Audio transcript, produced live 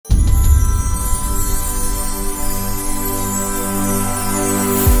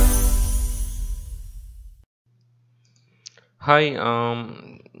Hi,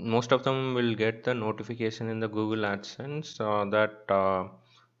 most of them will get the notification in the Google AdSense uh,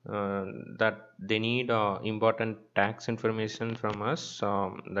 that they need important tax information from us,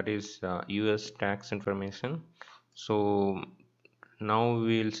 that is US tax information. So now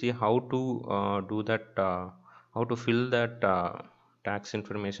we will see how to do that, how to fill that tax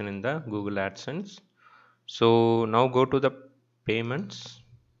information in the Google AdSense. So now go to the payments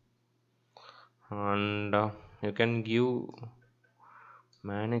and you can give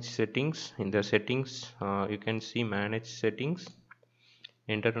manage settings. In the settings you can see manage settings,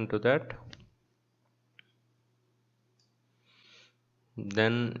 enter into that.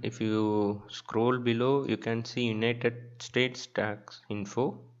 Then if you scroll below you can see United States tax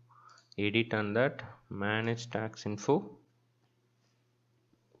info, edit on that, manage tax info.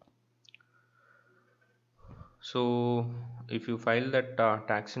 So if you file that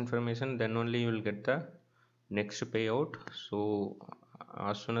tax information, then only you will get the next payout. So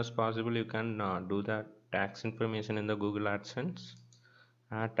as soon as possible you can do that tax information in the Google AdSense.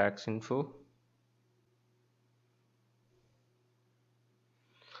 Add tax info.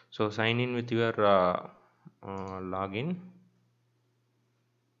 So sign in with your login.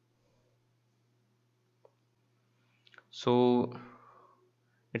 So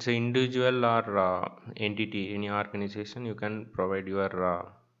it's an individual or entity, any organization, you can provide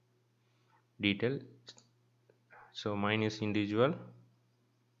your detail. So mine is individual.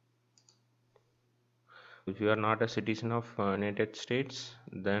 If you are not a citizen of United States,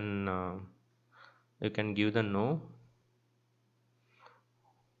 then you can give the no.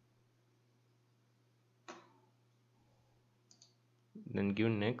 Then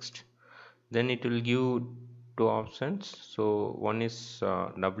give next. Then it will give two options. So one is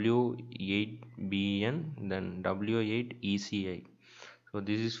W8BN, then W8ECI. So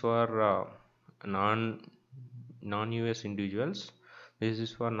this is for non-US individuals. This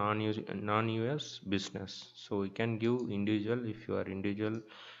is for non-US business. So you can give individual if you are individual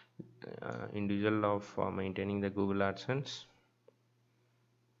of maintaining the Google AdSense.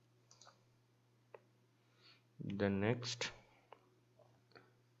 Then next.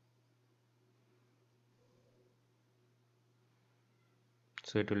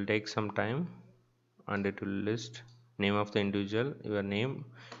 So it will take some time and it will list name of the individual, your name,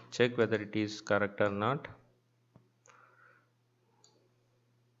 check whether it is correct or not.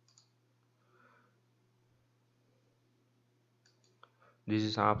 This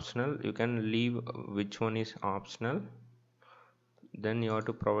is optional, you can leave which one is optional. Then you have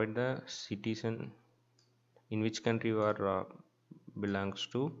to provide the citizen, in which country you are belongs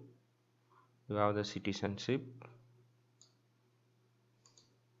to, you have the citizenship.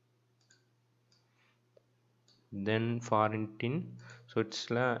 Then foreign tin, so it's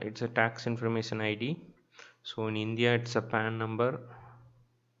a tax information ID. So in India it's a PAN number.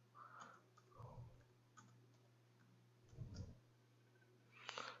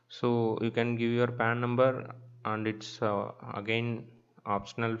 So you can give your PAN number and it's again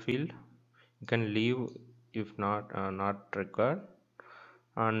optional field, you can leave if not required.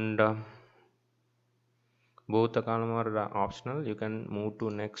 And both the column are optional, you can move to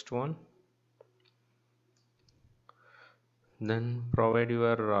next one. Then provide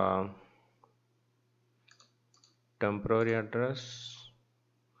your temporary address.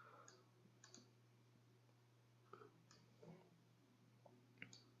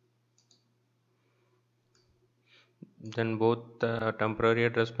 Then both the temporary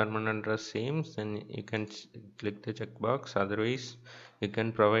address, permanent address same, then you can click the checkbox. Otherwise you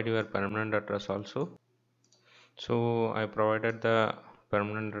can provide your permanent address also. So I provided the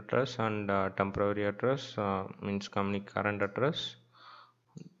permanent address and temporary address, means company current address.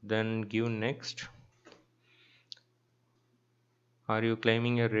 Then give next. Are you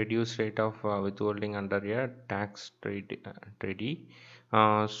claiming a reduced rate of withholding under a tax treaty?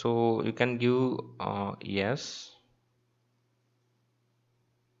 So you can give yes.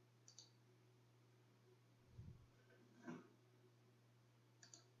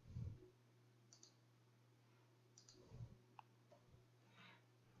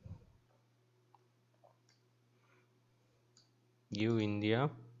 Give India.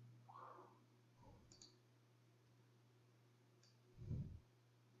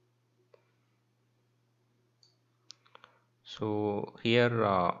 So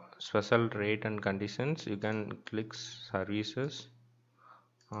here special rate and conditions, you can click services,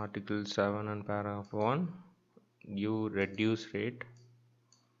 article 7 and paragraph 1, give reduce rate.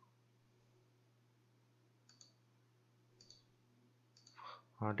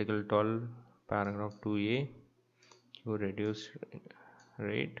 Article 12 paragraph 2A, give reduce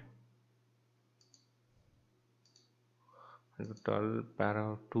rate. total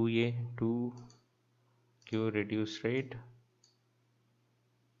para 2a 2 give reduce rate.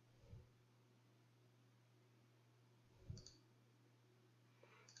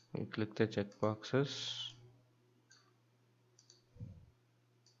 We click the check boxes.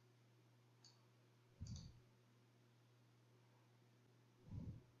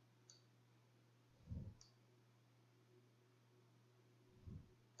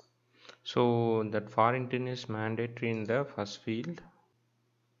 So that for intent is mandatory in the first field.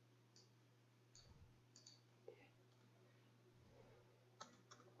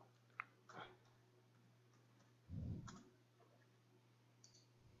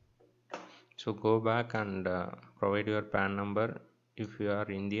 So go back and provide your PAN number. If you are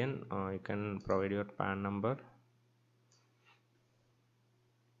Indian, you can provide your PAN number.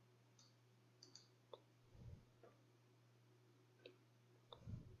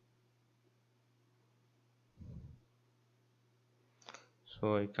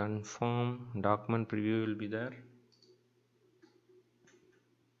 So I confirm document preview will be there.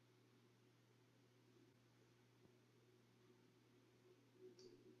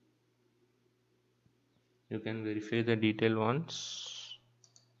 You can verify the detail once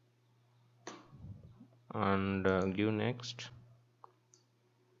and give next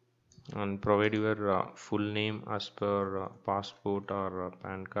and provide your full name as per passport or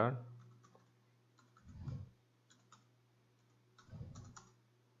PAN card.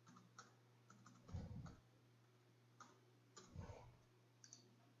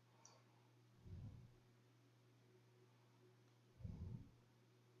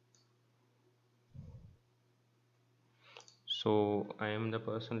 So I am the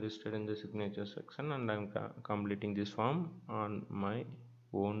person listed in the signature section and I'm completing this form on my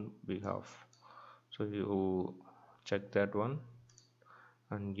own behalf. So you check that one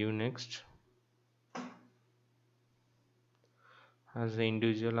and give next. As the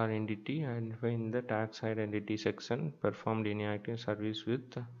individual or entity, identify in the tax identity section, performed any active service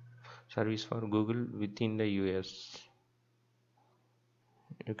for Google within the US.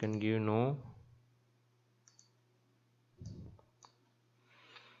 You can give no.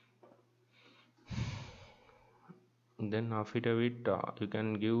 Then affidavit, you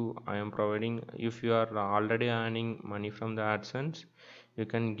can give I am providing. If you are already earning money from the AdSense, you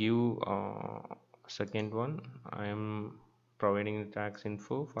can give second one, I am providing the tax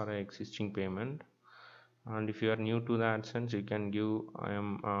info for an existing payment. And if you are new to the AdSense, you can give I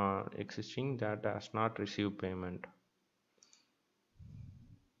am existing that has not received payment.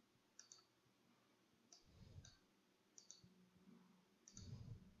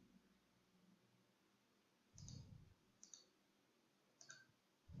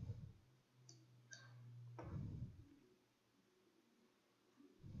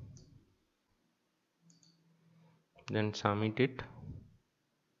 Then submit it.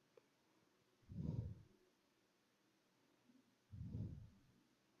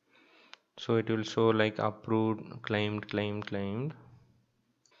 So it will show like approved, claimed.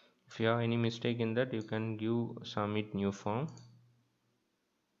 If you have any mistake in that, you can give submit new form.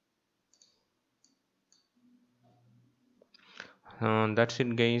 That's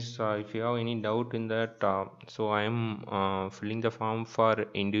it guys. If you have any doubt in that, so I am filling the form for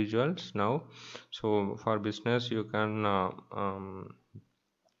individuals now. So for business you can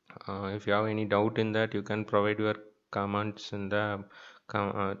if you have any doubt in that, you can provide your comments in the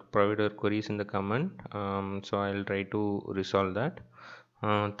provide your queries in the comment. So I'll try to resolve that.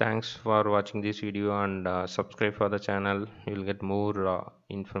 Thanks for watching this video and subscribe for the channel. You'll get more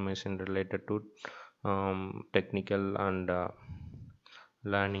information related to technical and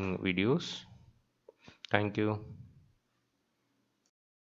learning videos. Thank you.